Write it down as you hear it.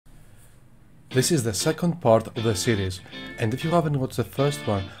This is the second part of the series, and if you haven't watched the first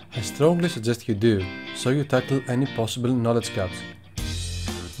one, I strongly suggest you do, so you tackle any possible knowledge gaps.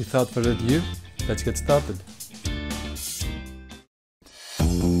 Without further ado, let's get started.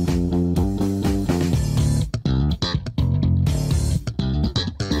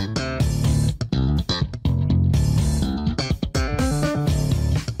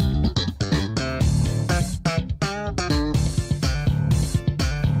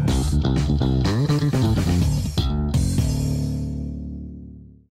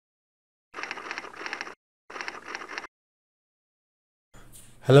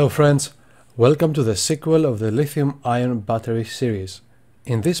 Hello friends, welcome to the sequel of the lithium-ion battery series.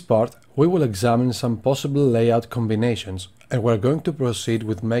 In this part, we will examine some possible layout combinations and we're going to proceed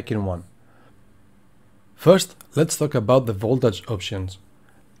with making one. First, let's talk about the voltage options.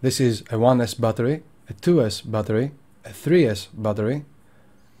 This is a 1S battery, a 2S battery, a 3S battery.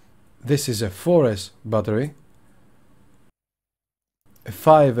 This is a 4S battery, a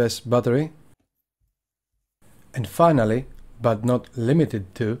 5S battery, and finally, but not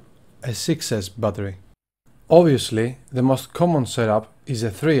limited to, a 6S battery. Obviously, the most common setup is a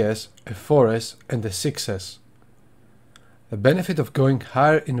 3S, a 4S and a 6S. The benefit of going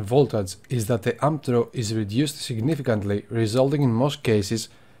higher in voltage is that the amp draw is reduced significantly, resulting in most cases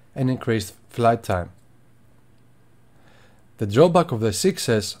an increased flight time. The drawback of the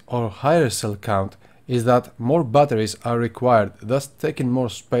 6S or higher cell count is that more batteries are required, thus taking more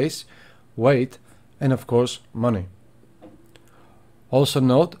space, weight and of course money. Also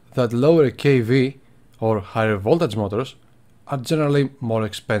note that lower kV or higher voltage motors are generally more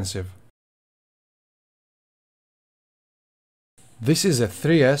expensive. This is a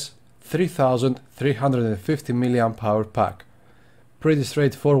 3S 3350 mAh pack. Pretty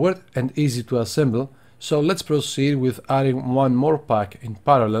straightforward and easy to assemble, so let's proceed with adding one more pack in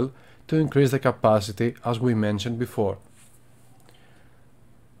parallel to increase the capacity as we mentioned before.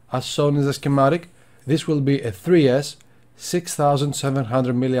 As shown in the schematic, this will be a 3S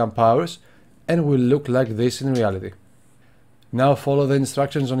 6700 mAh and will look like this in reality. Now follow the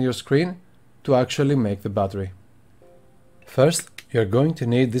instructions on your screen to actually make the battery. First, you're going to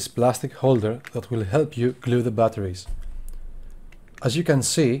need this plastic holder that will help you glue the batteries. As you can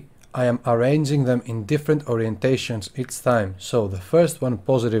see, I am arranging them in different orientations each time, so the first one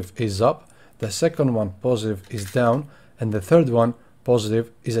positive is up, the second one positive is down, and the third one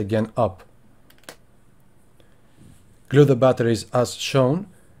positive is again up. Glue the batteries as shown,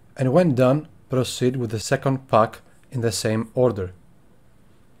 and when done, proceed with the second pack in the same order.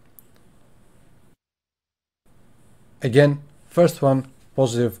 Again, first one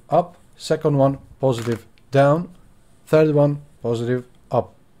positive up, second one positive down, third one positive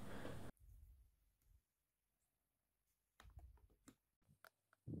up.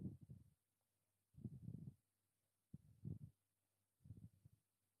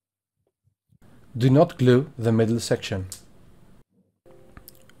 Do not glue the middle section.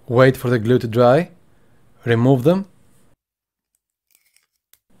 Wait for the glue to dry, remove them,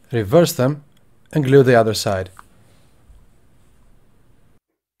 reverse them and glue the other side.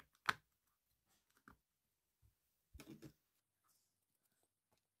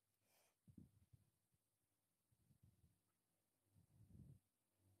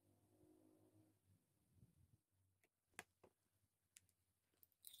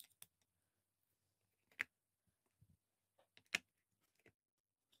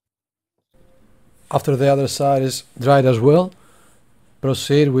 After the other side is dried as well,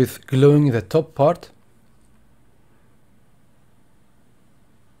 proceed with gluing the top part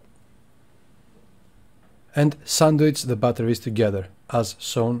and sandwich the batteries together as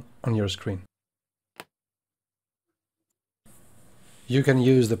shown on your screen. You can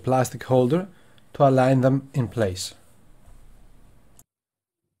use the plastic holder to align them in place.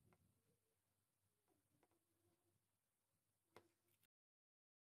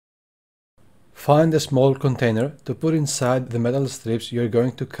 Find a small container to put inside the metal strips you are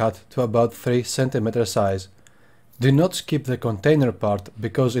going to cut to about 3 cm size. Do not skip the container part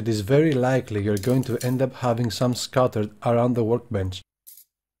because it is very likely you are going to end up having some scattered around the workbench.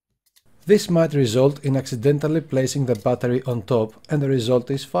 This might result in accidentally placing the battery on top and the result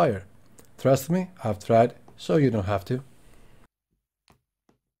is fire. Trust me, I've tried, so you don't have to.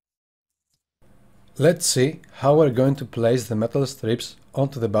 Let's see how we're going to place the metal strips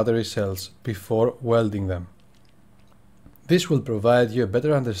onto the battery cells before welding them. This will provide you a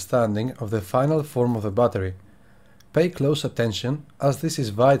better understanding of the final form of the battery. Pay close attention as this is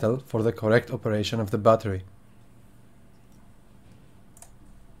vital for the correct operation of the battery.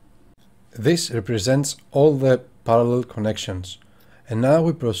 This represents all the parallel connections, and now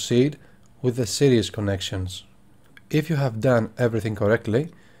we proceed with the series connections. If you have done everything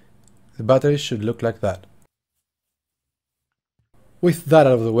correctly, the battery should look like that. With that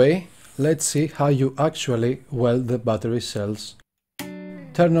out of the way, let's see how you actually weld the battery cells.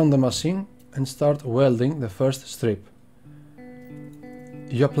 Turn on the machine and start welding the first strip.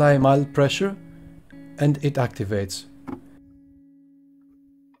 You apply mild pressure and it activates.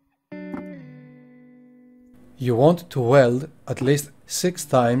 You want to weld at least 6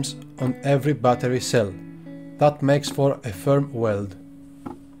 times on every battery cell. That makes for a firm weld.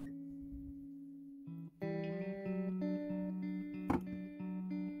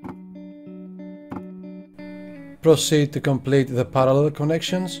 Proceed to complete the parallel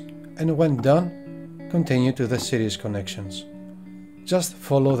connections, and when done, continue to the series connections. Just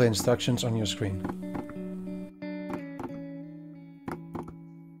follow the instructions on your screen.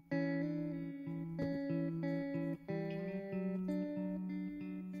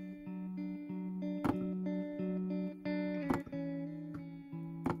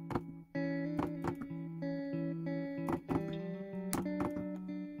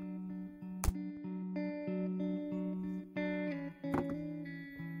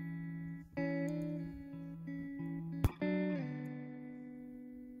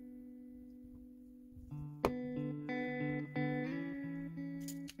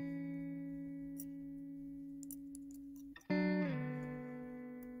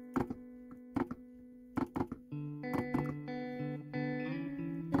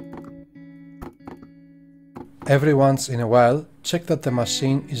 Every once in a while, check that the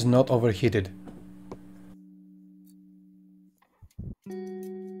machine is not overheated.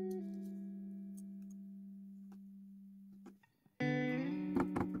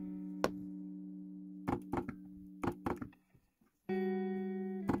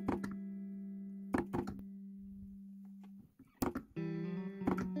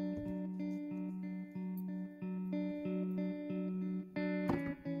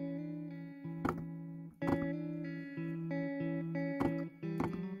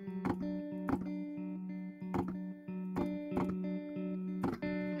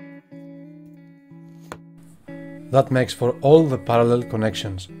 That makes for all the parallel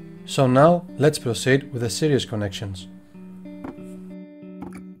connections. So now let's proceed with the series connections.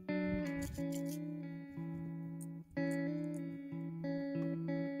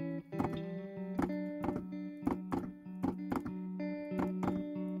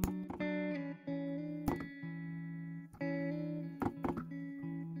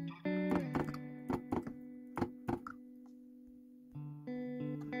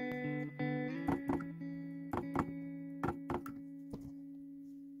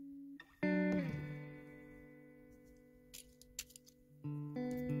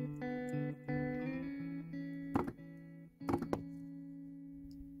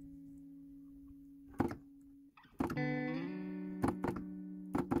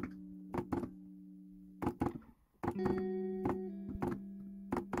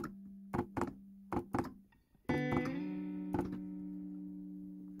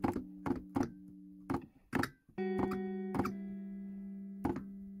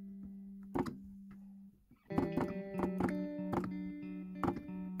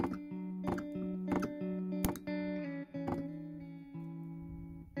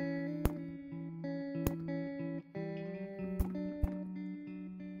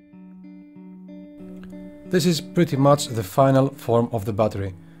 This is pretty much the final form of the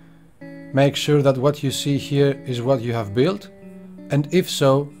battery. Make sure that what you see here is what you have built, and if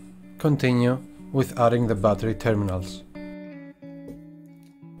so, continue with adding the battery terminals.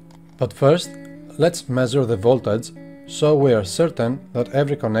 But first, let's measure the voltage so we are certain that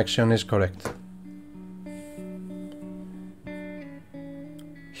every connection is correct.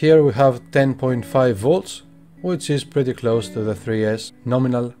 Here we have 10.5 volts, which is pretty close to the 3S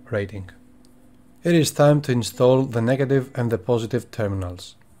nominal rating. It is time to install the negative and the positive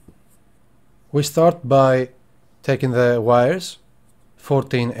terminals. We start by taking the wires,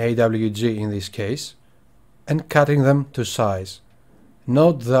 14 AWG in this case, and cutting them to size.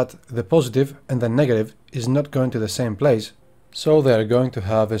 Note that the positive and the negative is not going to the same place, so they are going to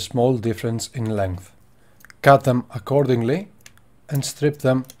have a small difference in length. Cut them accordingly and strip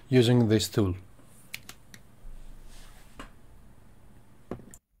them using this tool.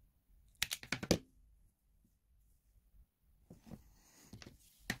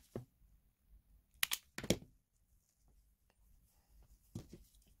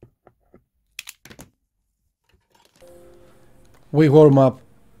 We warm up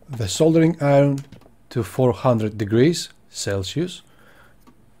the soldering iron to 400 degrees Celsius,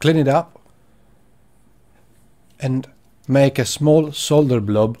 clean it up and make a small solder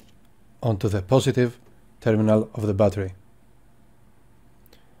blob onto the positive terminal of the battery.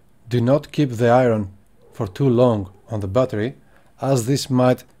 Do not keep the iron for too long on the battery, as this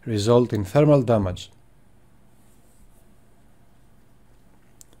might result in thermal damage.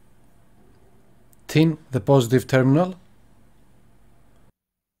 Tin the positive terminal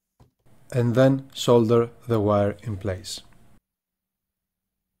and then solder the wire in place.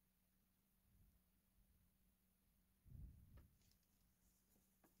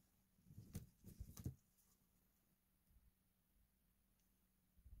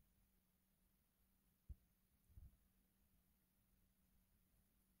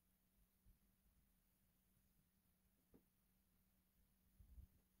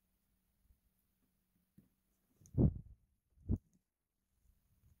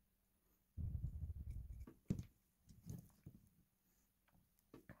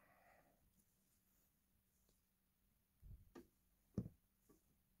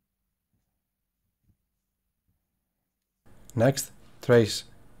 Next, trace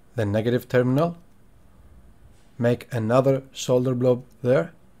the negative terminal, make another solder blob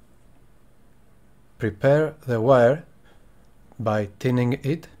there, prepare the wire by tinning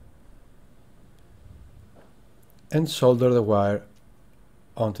it, and solder the wire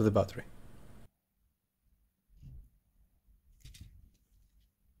onto the battery.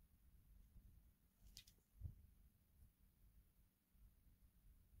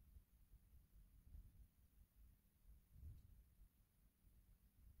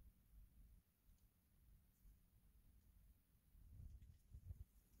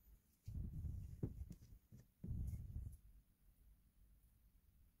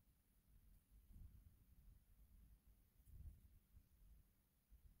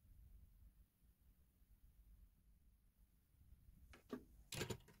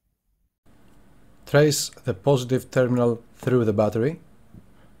 Trace the positive terminal through the battery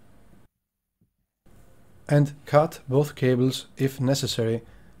and cut both cables if necessary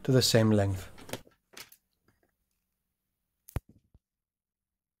to the same length.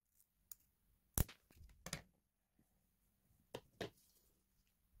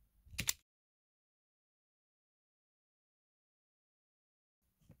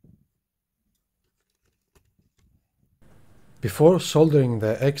 Before soldering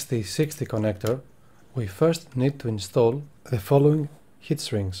the XT60 connector, we first need to install the following heat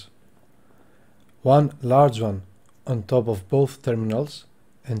sinks. One large one on top of both terminals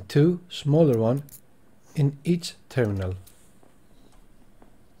and two smaller ones in each terminal.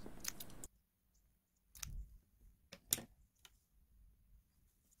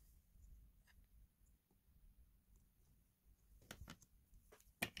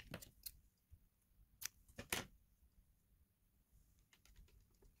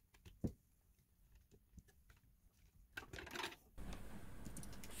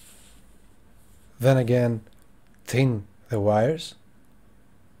 Then again, tin the wires.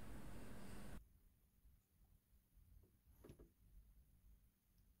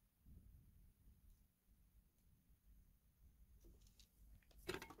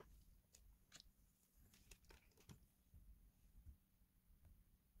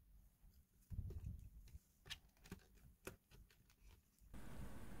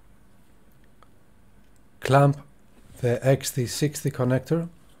 Clamp the XT60 connector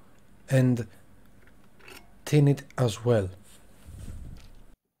and tin it as well.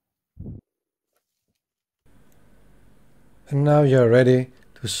 And now you are ready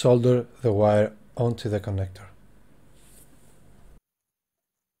to solder the wire onto the connector.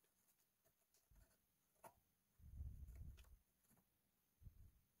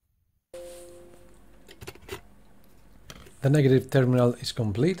 The negative terminal is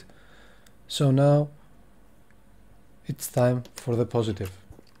complete, so now it's time for the positive.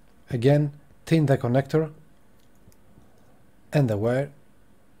 Again, tin the connector and the wire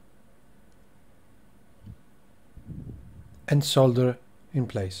and solder in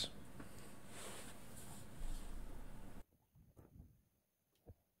place.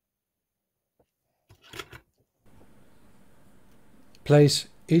 Place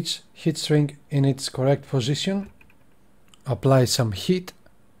each heat shrink in its correct position, apply some heat,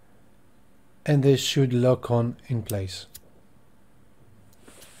 and they should lock on in place.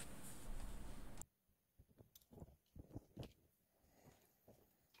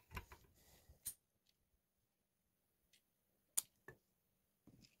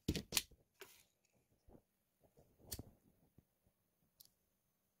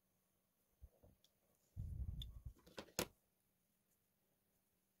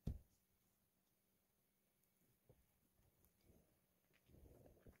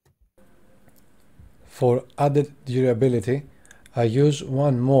 For added durability, I use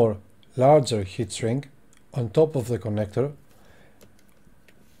one more larger heat shrink on top of the connector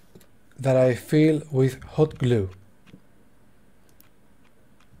that I fill with hot glue.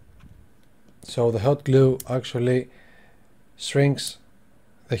 So the hot glue actually shrinks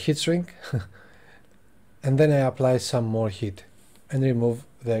the heat shrink and then I apply some more heat and remove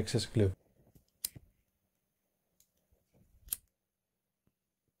the excess glue.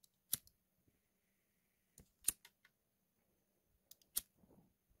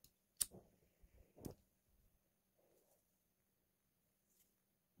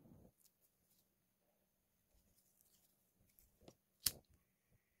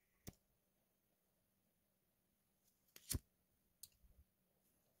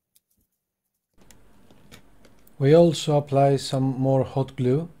 We also apply some more hot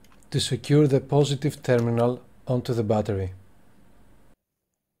glue to secure the positive terminal onto the battery.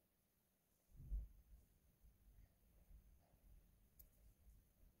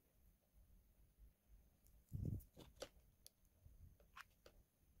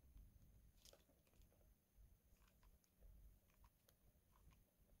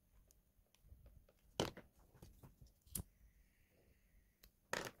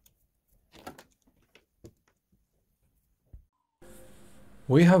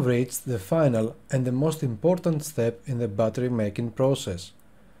 We have reached the final and the most important step in the battery making process,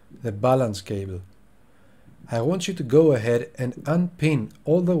 the balance cable. I want you to go ahead and unpin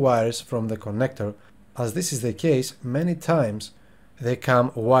all the wires from the connector, as this is the case many times they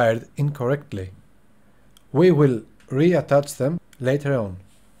come wired incorrectly. We will reattach them later on.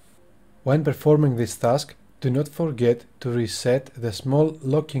 When performing this task, do not forget to reset the small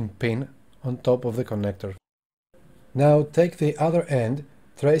locking pin on top of the connector. Now take the other end,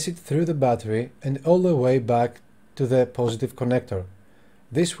 trace it through the battery and all the way back to the positive connector.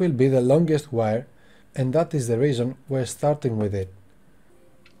 This will be the longest wire, and that is the reason we're starting with it.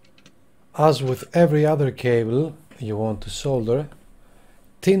 As with every other cable you want to solder,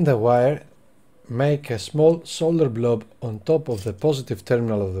 tin the wire, make a small solder blob on top of the positive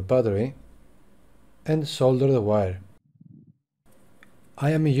terminal of the battery and solder the wire. I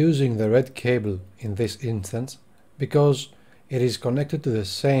am using the red cable in this instance because it is connected to the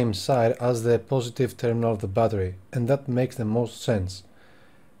same side as the positive terminal of the battery, and that makes the most sense.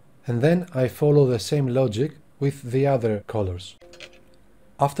 And then I follow the same logic with the other colors.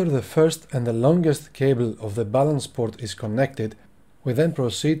 After the first and the longest cable of the balance port is connected, we then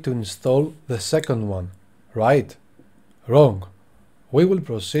proceed to install the second one. Right? Wrong. We will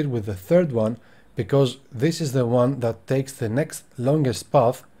proceed with the third one because this is the one that takes the next longest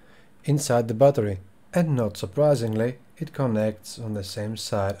path inside the battery. And not surprisingly, it connects on the same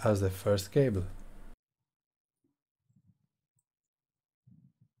side as the first cable.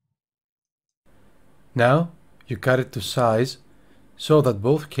 Now you cut it to size so that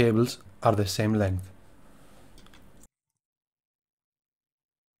both cables are the same length.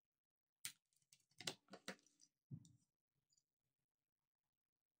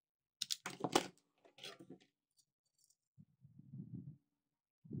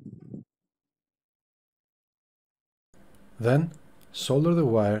 Then solder the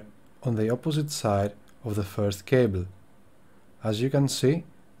wire on the opposite side of the first cable. As you can see,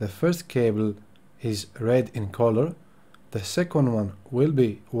 the first cable is red in color, the second one will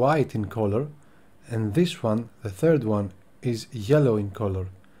be white in color, and this one, the third one, is yellow in color.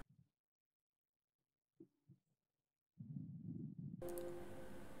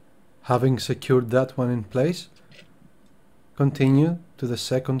 Having secured that one in place, continue to the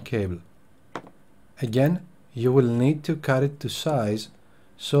second cable. Again, you will need to cut it to size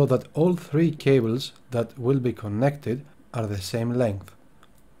so that all three cables that will be connected are the same length.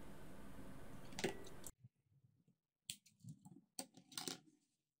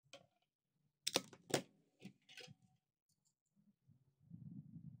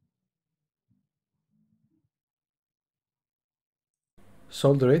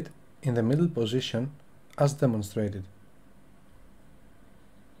 Solder it in the middle position as demonstrated.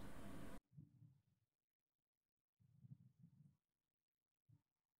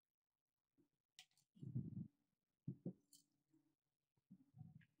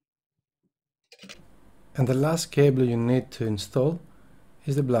 And the last cable you need to install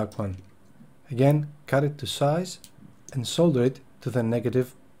is the black one. Again, cut it to size and solder it to the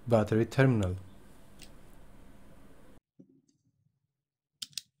negative battery terminal.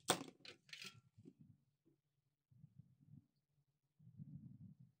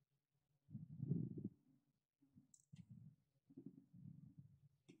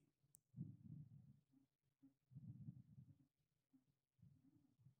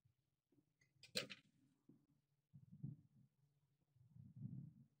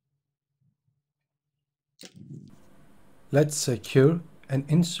 Let's secure and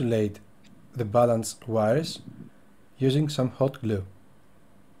insulate the balance wires using some hot glue.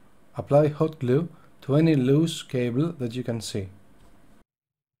 Apply hot glue to any loose cable that you can see.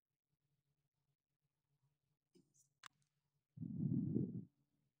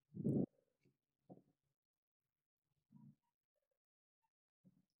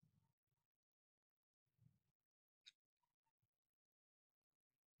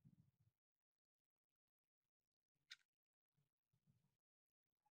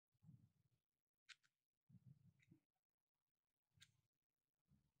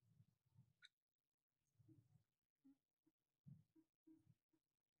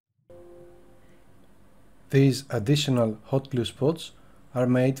 These additional hot glue spots are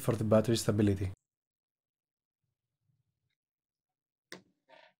made for the battery stability.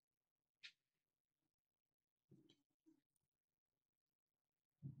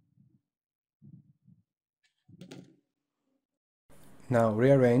 Now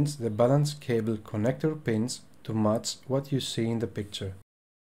rearrange the balance cable connector pins to match what you see in the picture.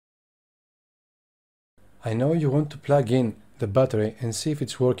 I know you want to plug in the battery and see if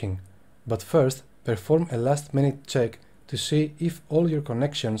it's working, but first perform a last-minute check to see if all your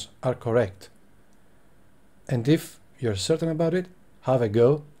connections are correct. And if you're certain about it, have a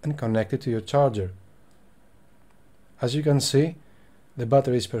go and connect it to your charger. As you can see, the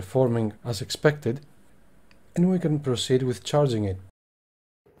battery is performing as expected, and we can proceed with charging it.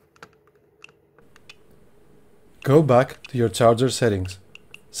 Go back to your charger settings.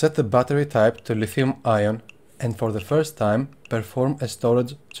 Set the battery type to lithium-ion and for the first time perform a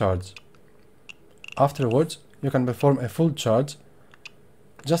storage charge. Afterwards, you can perform a full charge.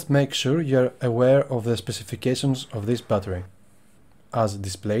 Just make sure you're aware of the specifications of this battery, as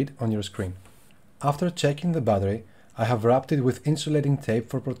displayed on your screen. After checking the battery, I have wrapped it with insulating tape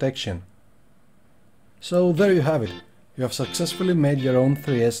for protection. So there you have it. You have successfully made your own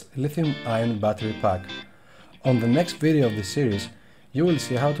 3S lithium-ion battery pack. On the next video of this series, you will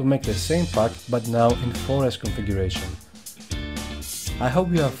see how to make the same pack but now in 4S configuration. I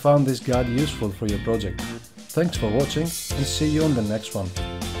hope you have found this guide useful for your project. Thanks for watching and see you on the next one.